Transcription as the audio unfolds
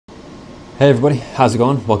Hey everybody, how's it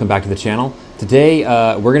going? Welcome back to the channel. Today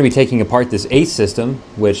we're going to be taking apart this ACE system,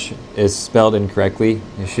 which is spelled incorrectly.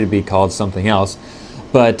 It should be called something else.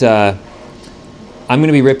 But I'm going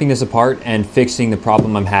to be ripping this apart and fixing the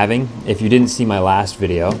problem I'm having. If you didn't see my last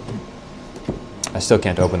video, I still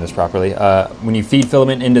can't open this properly. When you feed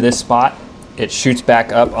filament into this spot, it shoots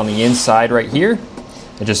back up on the inside right here.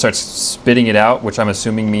 It just starts spitting it out, which I'm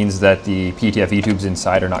assuming means that the PTFE tubes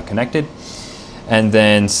inside are not connected. And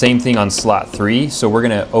then same thing on slot 3. So we're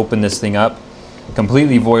gonna open this thing up,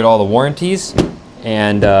 completely void all the warranties,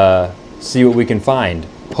 and see what we can find.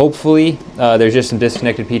 Hopefully there's just some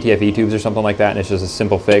disconnected PTFE tubes or something like that, and it's just a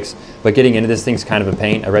simple fix. But getting into this thing's kind of a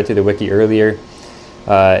pain. I read through the wiki earlier,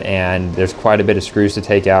 and there's quite a bit of screws to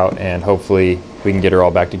take out, and hopefully we can get her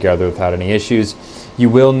all back together without any issues. You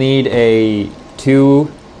will need a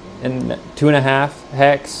 2.5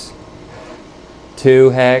 hex, 2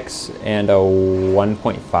 hex, and a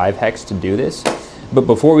 1.5 hex to do this. But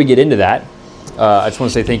before we get into that, I just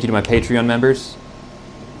want to say thank you to my Patreon members,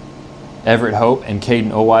 Everett Hope and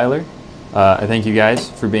Caden Oweiler. I thank you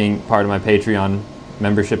guys for being part of my Patreon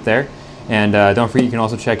membership there. And don't forget, you can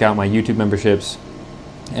also check out my YouTube memberships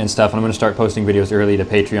and stuff. And I'm going to start posting videos early to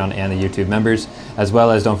Patreon and the YouTube members, as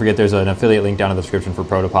well as don't forget there's an affiliate link down in the description for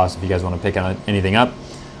Protopost if you guys want to pick on anything up.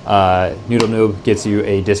 NOODLENOOB gets you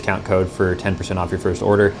a discount code for 10% off your first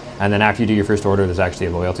order, and then after you do your first order, there's actually a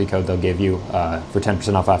loyalty code they'll give you for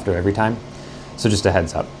 10% off after every time. So just a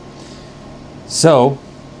heads up. So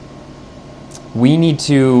we need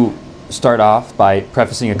to start off by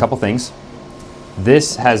prefacing a couple things.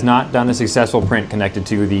 This has not done a successful print connected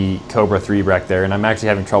to the Cobra 3 back there, and I'm actually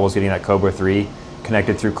having troubles getting that Cobra 3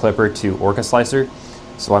 connected through Clipper to Orca Slicer.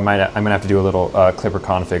 So I'm gonna have to do a little Clipper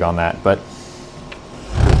config on that. But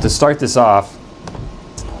to start this off,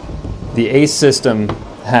 the ACE system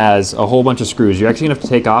has a whole bunch of screws. You're actually gonna have to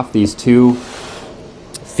take off these 2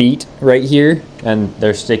 feet right here, and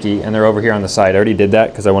they're sticky, and they're over here on the side. I already did that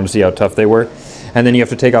because I wanted to see how tough they were. And then you have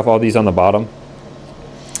to take off all these on the bottom.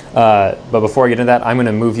 But before I get into that, I'm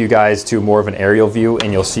gonna move you guys to more of an aerial view,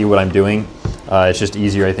 and you'll see what I'm doing. It's just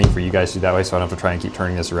easier, I think, for you guys to do that way, so I don't have to try and keep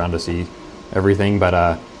turning this around to see everything. But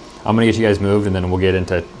I'm gonna get you guys moved, and then we'll get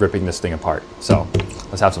into ripping this thing apart. So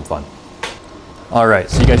let's have some fun. All right,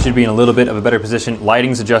 so you guys should be in a little bit of a better position.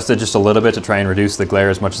 Lighting's adjusted just a little bit to try and reduce the glare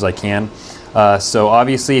as much as I can. So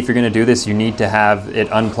obviously, if you're gonna do this, you need to have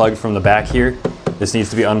it unplugged from the back here. This needs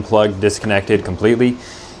to be unplugged, disconnected completely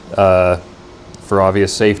for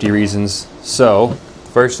obvious safety reasons. So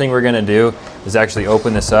first thing we're gonna do is actually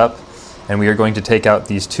open this up, and we are going to take out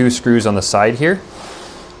these 2 screws on the side here.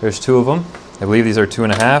 There's 2 of them. I believe these are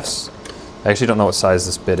 2.5s. I actually don't know what size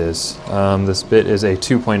this bit is. This bit is a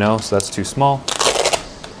 2.0, so that's too small.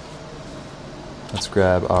 Let's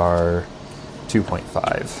grab our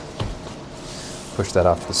 2.5. Push that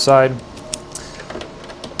off to the side.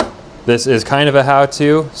 This is kind of a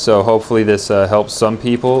how-to, so hopefully this helps some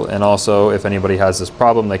people, and also if anybody has this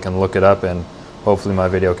problem, they can look it up, and hopefully my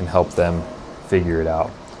video can help them figure it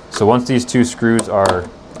out. So once these 2 screws are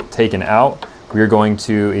taken out, we are going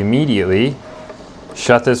to immediately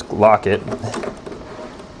shut this locket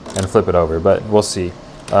and flip it over, but we'll see.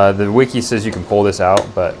 The wiki says you can pull this out,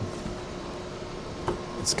 but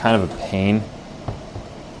it's kind of a pain.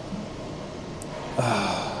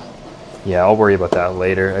 Yeah, I'll worry about that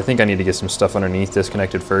later. I think I need to get some stuff underneath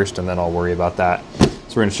disconnected first, and then I'll worry about that.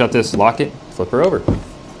 So we're gonna shut this, lock it, flip her over.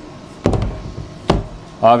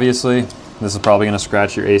 Obviously, this is probably gonna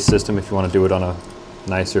scratch your ACE system if you wanna do it on a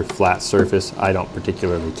nicer flat surface. I don't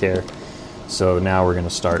particularly care. So now we're gonna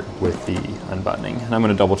start with the unbuttoning. And I'm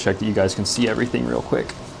gonna double check that you guys can see everything real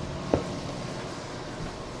quick.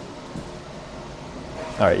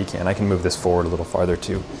 All right, you can. I can move this forward a little farther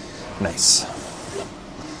too. Nice.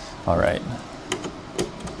 All right.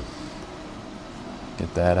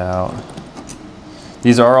 Get that out.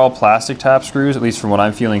 These are all plastic tap screws, at least from what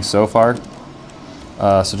I'm feeling so far.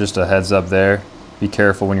 So just a heads up there. Be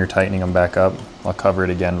careful when you're tightening them back up. I'll cover it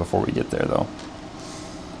again before we get there though.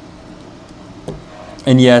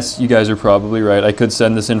 And yes, you guys are probably right. I could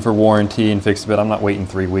send this in for warranty and fix it, but I'm not waiting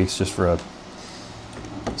 3 weeks just for a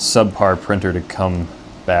subpar printer to come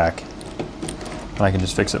back. And I can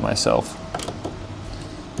just fix it myself.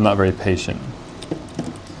 I'm not very patient.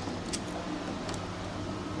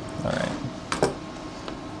 All right.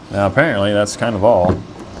 Now apparently that's kind of all.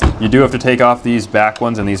 You do have to take off these back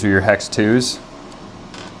ones, and these are your hex 2s.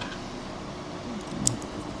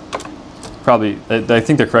 Probably, I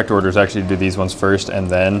think the correct order is actually to do these ones first and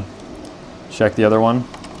then check the other one.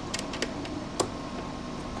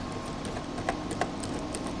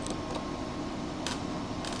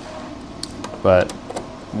 But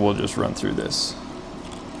we'll just run through this.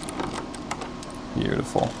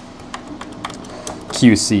 Beautiful.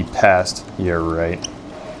 QC passed. You're right.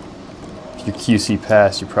 If your QC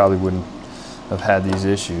passed, you probably wouldn't have had these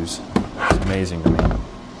issues. It's amazing to me.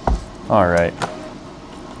 All right.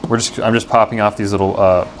 I'm just popping off these little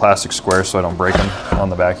plastic squares so I don't break them on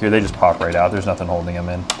the back here. They just pop right out. There's nothing holding them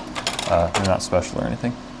in. They're not special or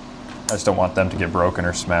anything. I just don't want them to get broken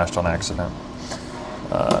or smashed on accident.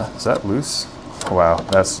 Is that loose? Wow,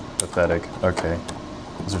 that's pathetic. Okay.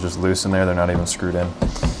 These are just loose in there. They're not even screwed in.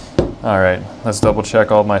 All right, let's double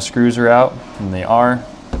check all my screws are out, and they are.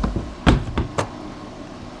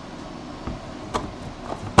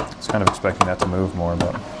 I was kind of expecting that to move more,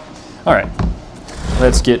 but all right.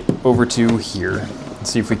 Let's get over to here and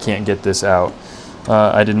see if we can't get this out.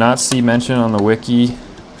 I did not see mention on the wiki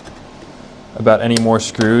about any more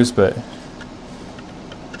screws, but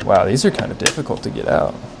wow, these are kind of difficult to get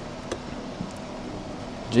out.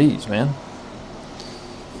 Jeez, man.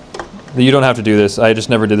 You don't have to do this. I just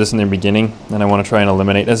never did this in the beginning, and I want to try and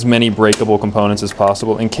eliminate as many breakable components as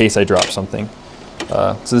possible in case I drop something.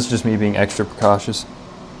 So this is just me being extra precautious.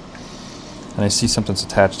 And I see something's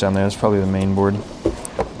attached down there. That's probably the main board.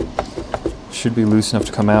 Should be loose enough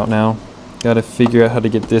to come out now. Got to figure out how to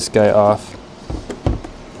get this guy off.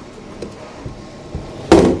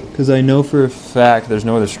 Because I know for a fact there's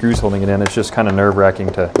no other screws holding it in. It's just kind of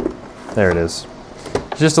nerve-wracking to... There it is.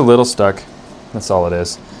 It's just a little stuck. That's all it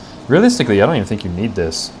is. Realistically, I don't even think you need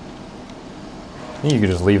this. I think you could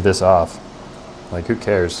just leave this off. Like, who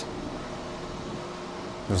cares?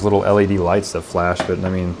 There's little LED lights that flash, but I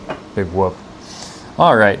mean, big whoop.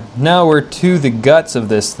 All right, now we're to the guts of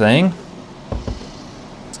this thing.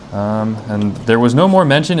 And there was no more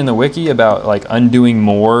mention in the wiki about like undoing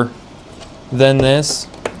more than this.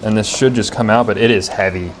 And this should just come out, but it is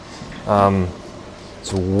heavy.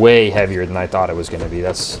 It's way heavier than I thought it was gonna be.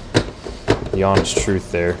 That's the honest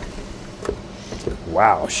truth there.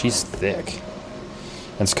 Wow, she's thick.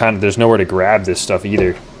 And it's kind of, there's nowhere to grab this stuff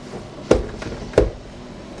either.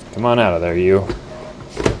 Come on out of there, you.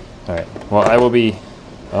 All right, well, I will be,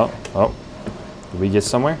 oh, did we get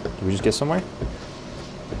somewhere? Did we just get somewhere?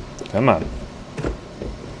 Come on.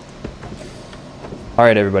 All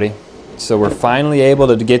right, everybody. So we're finally able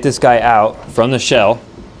to get this guy out from the shell.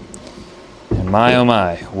 And my, oh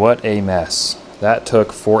my, what a mess. That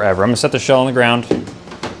took forever. I'm gonna set the shell on the ground.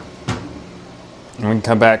 And we can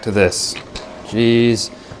come back to this.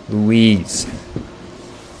 Jeez Louise.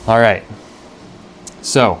 All right.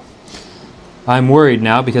 So, I'm worried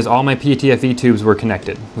now because all my PTFE tubes were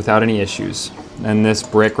connected without any issues. And this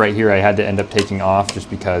brick right here I had to end up taking off just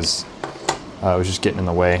because it was just getting in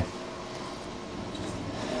the way.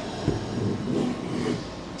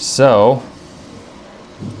 So,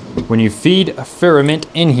 when you feed a filament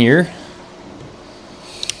in here,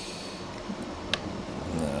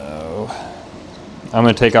 I'm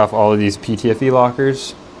going to take off all of these PTFE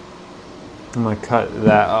lockers. I'm going to cut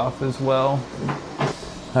that off as well.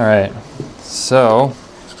 All right, so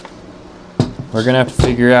we're going to have to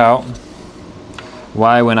figure out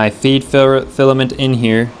why when I feed filament in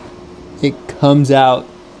here, it comes out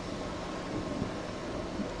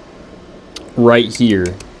right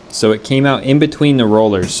here. So it came out in between the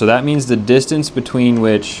rollers. So that means the distance between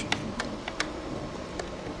which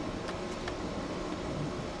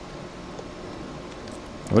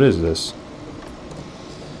what is this?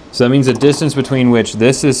 So that means the distance between which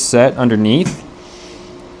this is set underneath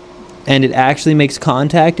and it actually makes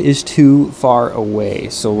contact is too far away.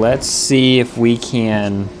 So let's see if we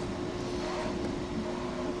can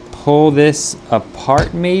pull this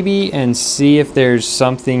apart maybe and see if there's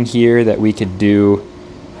something here that we could do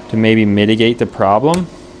to maybe mitigate the problem.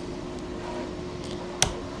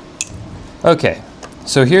 Okay,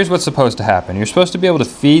 so here's what's supposed to happen. You're supposed to be able to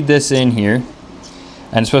feed this in here.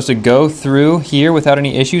 And it's supposed to go through here without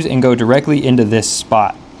any issues and go directly into this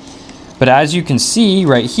spot. But as you can see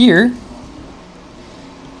right here,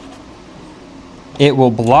 it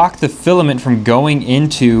will block the filament from going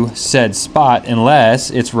into said spot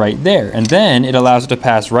unless it's right there. And then it allows it to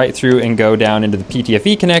pass right through and go down into the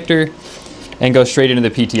PTFE connector and go straight into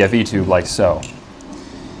the PTFE tube like so.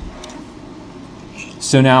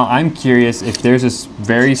 So now I'm curious if there's a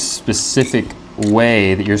very specific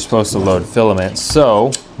way that you're supposed to load filament.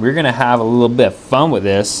 So we're gonna have a little bit of fun with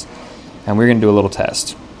this and we're gonna do a little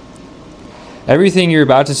test. Everything you're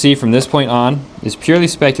about to see from this point on is purely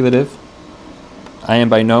speculative. I am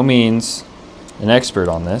by no means an expert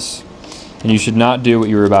on this and you should not do what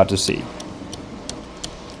you're about to see.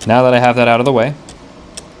 Now that I have that out of the way,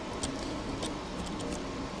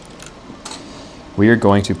 we are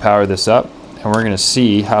going to power this up And we're going to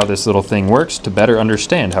see how this little thing works to better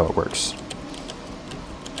understand how it works.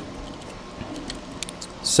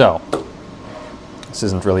 So, this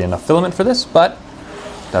isn't really enough filament for this, but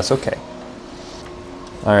that's okay.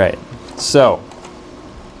 All right, so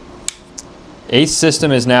ACE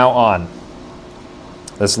system is now on.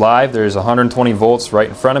 That's live. There's 120 volts right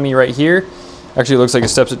in front of me right here. Actually, it looks like it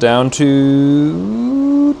steps it down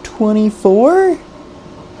to 24?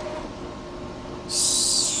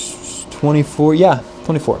 24, yeah,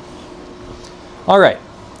 24. All right,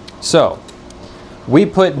 so we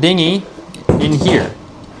put dinghy in here.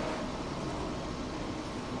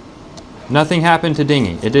 Nothing happened to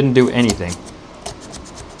dinghy. It didn't do anything.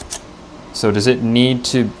 So does it need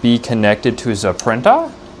to be connected to the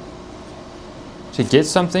printer to get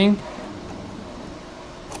something?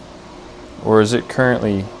 Or is it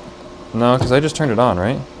currently, no, because I just turned it on,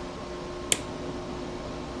 right?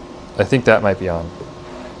 I think that might be on.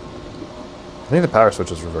 I think the power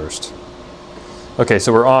switch is reversed. Okay,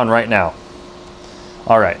 so we're on right now.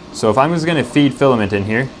 All right, so if I'm just gonna feed filament in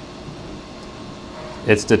here,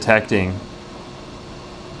 it's detecting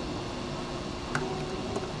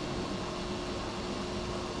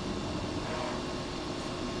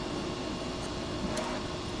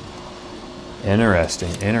interesting,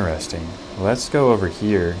 interesting. Let's go over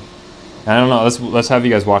here. I don't know, let's have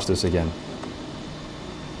you guys watch this again.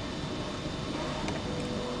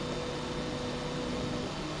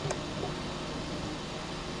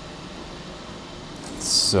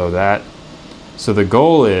 So the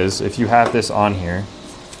goal is, if you have this on here,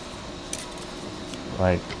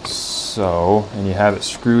 like so, and you have it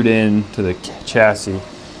screwed in to the chassis,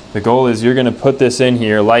 the goal is you're gonna put this in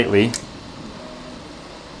here lightly,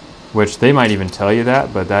 which they might even tell you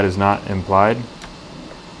that, but that is not implied.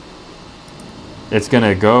 It's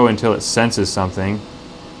gonna go until it senses something,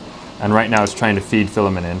 and right now it's trying to feed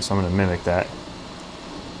filament in, so I'm gonna mimic that.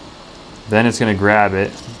 Then it's gonna grab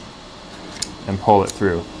it and pull it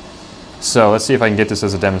through. So let's see if I can get this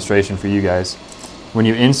as a demonstration for you guys. When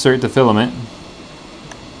you insert the filament,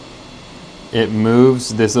 it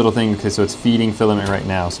moves this little thing, okay, so it's feeding filament right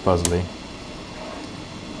now, supposedly.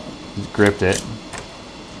 Gripped it.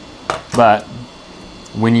 But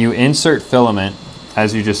when you insert filament,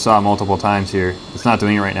 as you just saw multiple times here, it's not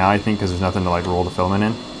doing it right now, I think, because there's nothing to like roll the filament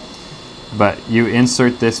in. But you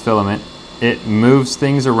insert this filament, it moves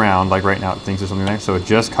things around, like right now it thinks there's something there, so it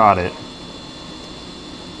just caught it.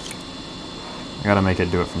 I gotta make it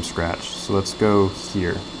do it from scratch. So let's go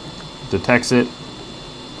here. Detects it,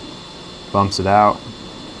 bumps it out,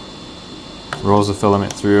 rolls the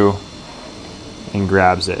filament through, and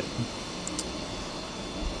grabs it.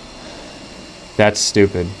 That's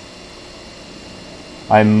stupid.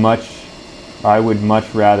 I would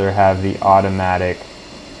much rather have the automatic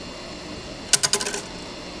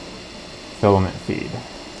filament feed.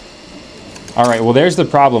 All right, well there's the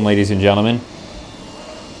problem, ladies and gentlemen.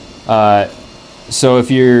 So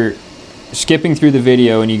if you're skipping through the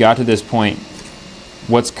video and you got to this point,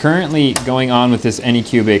 what's currently going on with this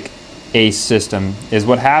Anycubic ACE system is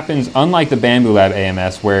what happens, unlike the Bamboo Lab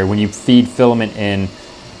AMS, where when you feed filament in,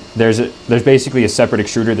 there's basically a separate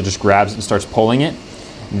extruder that just grabs it and starts pulling it.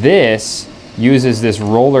 This uses this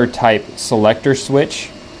roller type selector switch.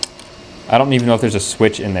 I don't even know if there's a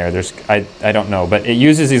switch in there. I don't know, but it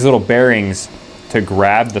uses these little bearings to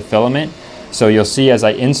grab the filament. So you'll see as I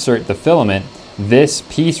insert the filament, this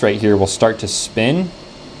piece right here will start to spin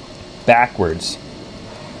backwards.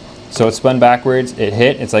 So it spun backwards, it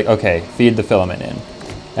hit, it's like, okay, feed the filament in.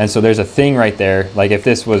 And so there's a thing right there, like if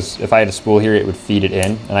I had a spool here, it would feed it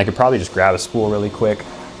in. And I could probably just grab a spool really quick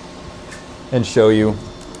and show you.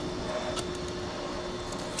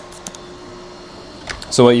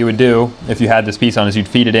 So what you would do, if you had this piece on, is you'd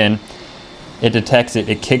feed it in, it detects it,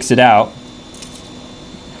 it kicks it out.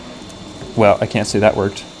 Well, I can't say that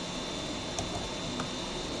worked.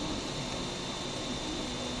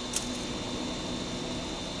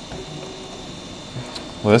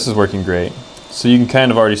 Well, this is working great. So you can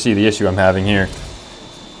kind of already see the issue I'm having here.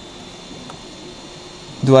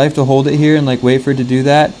 Do I have to hold it here and like wait for it to do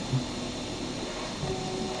that?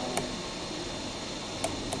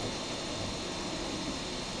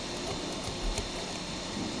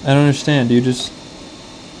 I don't understand. Do you just...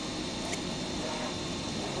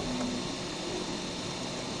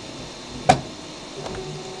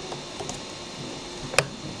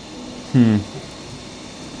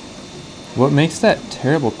 What makes that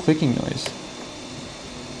terrible clicking noise?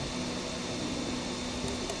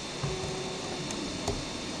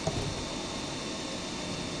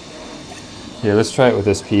 Here, let's try it with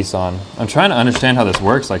this piece on. I'm trying to understand how this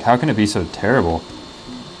works. Like, how can it be so terrible?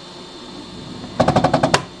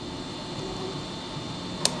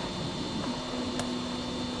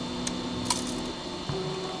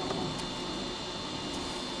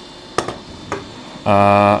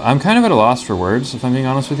 I'm kind of at a loss for words, if I'm being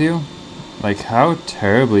honest with you. Like, how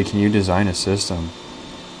terribly can you design a system?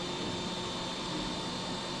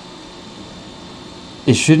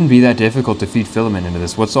 It shouldn't be that difficult to feed filament into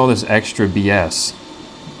this. What's all this extra BS?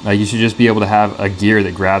 Like, you should just be able to have a gear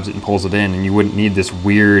that grabs it and pulls it in, and you wouldn't need this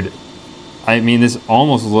weird... I mean, this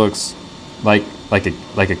almost looks like a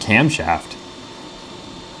camshaft.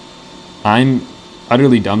 I'm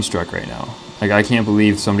utterly dumbstruck right now. Like, I can't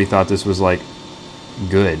believe somebody thought this was, like,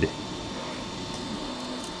 good.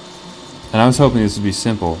 And I was hoping this would be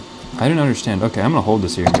simple. I didn't understand. Okay, I'm gonna hold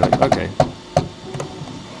this here and be like, okay.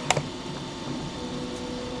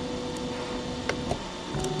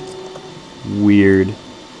 Weird.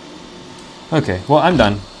 Okay, well, I'm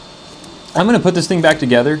done. I'm gonna put this thing back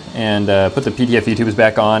together and put the PTFE tubes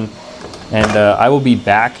back on, and I will be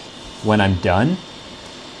back when I'm done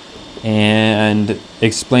and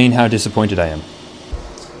explain how disappointed I am.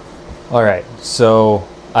 All right, so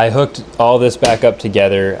I hooked all this back up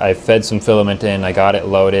together. I fed some filament in, I got it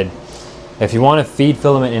loaded. If you want to feed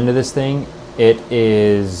filament into this thing, it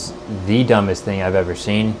is the dumbest thing I've ever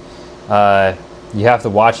seen. You have to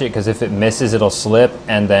watch it, because if it misses, it'll slip,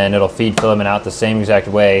 and then it'll feed filament out the same exact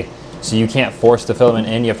way. So you can't force the filament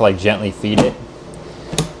in, you have to like gently feed it.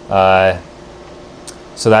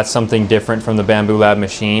 So that's something different from the Bamboo Lab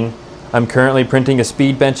machine. I'm currently printing a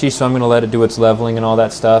speed benchy, so I'm gonna let it do its leveling and all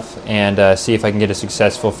that stuff, and see if I can get a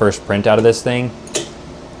successful first print out of this thing.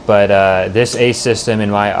 But this ACE system,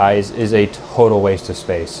 in my eyes, is a total waste of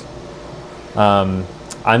space. I'm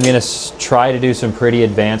gonna try to do some pretty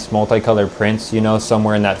advanced multicolor prints, you know,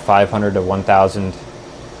 somewhere in that 500 to 1000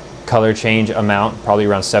 color change amount, probably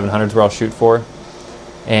around 700 is where I'll shoot for,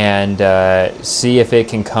 and see if it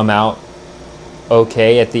can come out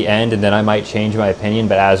okay at the end, and then I might change my opinion.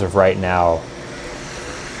 But as of right now,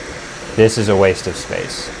 this is a waste of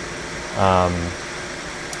space.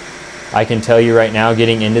 I can tell you right now,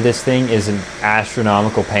 getting into this thing is an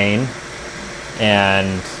astronomical pain,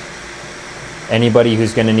 and anybody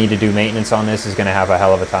who's going to need to do maintenance on this is going to have a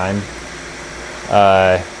hell of a time.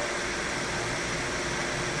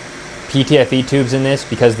 PTFE tubes in this,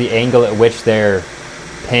 because the angle at which they're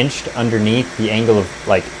pinched underneath, the angle of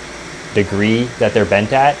like degree that they're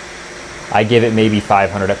bent at, I give it maybe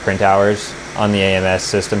 500 at print hours on the AMS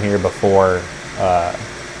system here before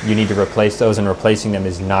you need to replace those, and replacing them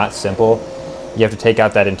is not simple. You have to take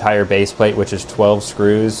out that entire base plate, which is 12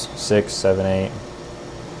 screws, 6, 7, 8,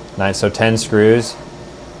 9, so 10 screws,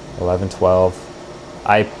 11, 12.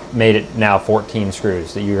 I made it now 14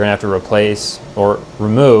 screws that you're gonna have to replace or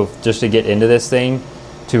remove just to get into this thing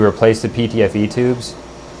to replace the PTFE tubes.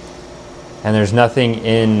 And there's nothing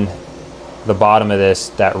in the bottom of this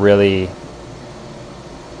that really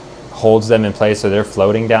holds them in place, so they're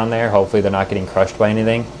floating down there. Hopefully they're not getting crushed by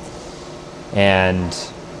anything. And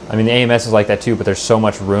I mean, the AMS is like that too, but there's so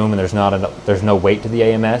much room, and there's no weight to the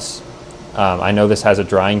AMS. I know this has a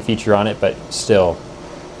drying feature on it, but still,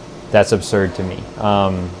 that's absurd to me.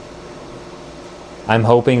 I'm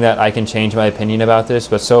hoping that I can change my opinion about this,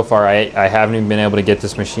 but so far I haven't even been able to get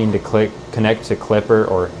this machine to connect to Clipper,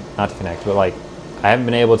 or not to connect, but like I haven't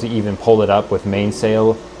been able to even pull it up with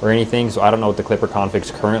mainsail or anything, so I don't know what the Clipper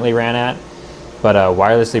configs currently ran at. But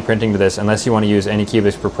wirelessly printing to this, unless you want to use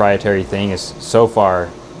Anycubic's proprietary thing, is so far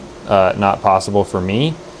not possible for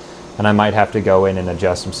me. And I might have to go in and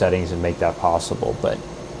adjust some settings and make that possible. But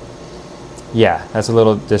yeah, that's a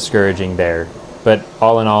little discouraging there. But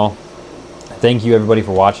all in all, thank you everybody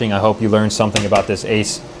for watching. I hope you learned something about this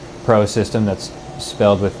ACE Pro system that's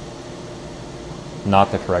spelled with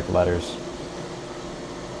not the correct letters.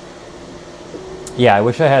 Yeah, I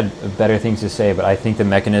wish I had better things to say, but I think the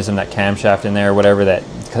mechanism, that camshaft in there, whatever that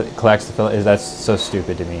collects the filament, that's so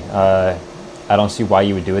stupid to me. I don't see why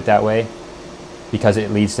you would do it that way, because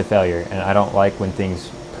it leads to failure, and I don't like when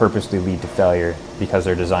things purposely lead to failure because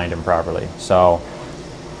they're designed improperly. So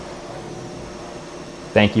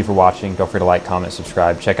thank you for watching. Don't forget to like, comment,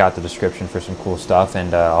 subscribe. Check out the description for some cool stuff,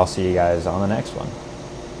 and I'll see you guys on the next one.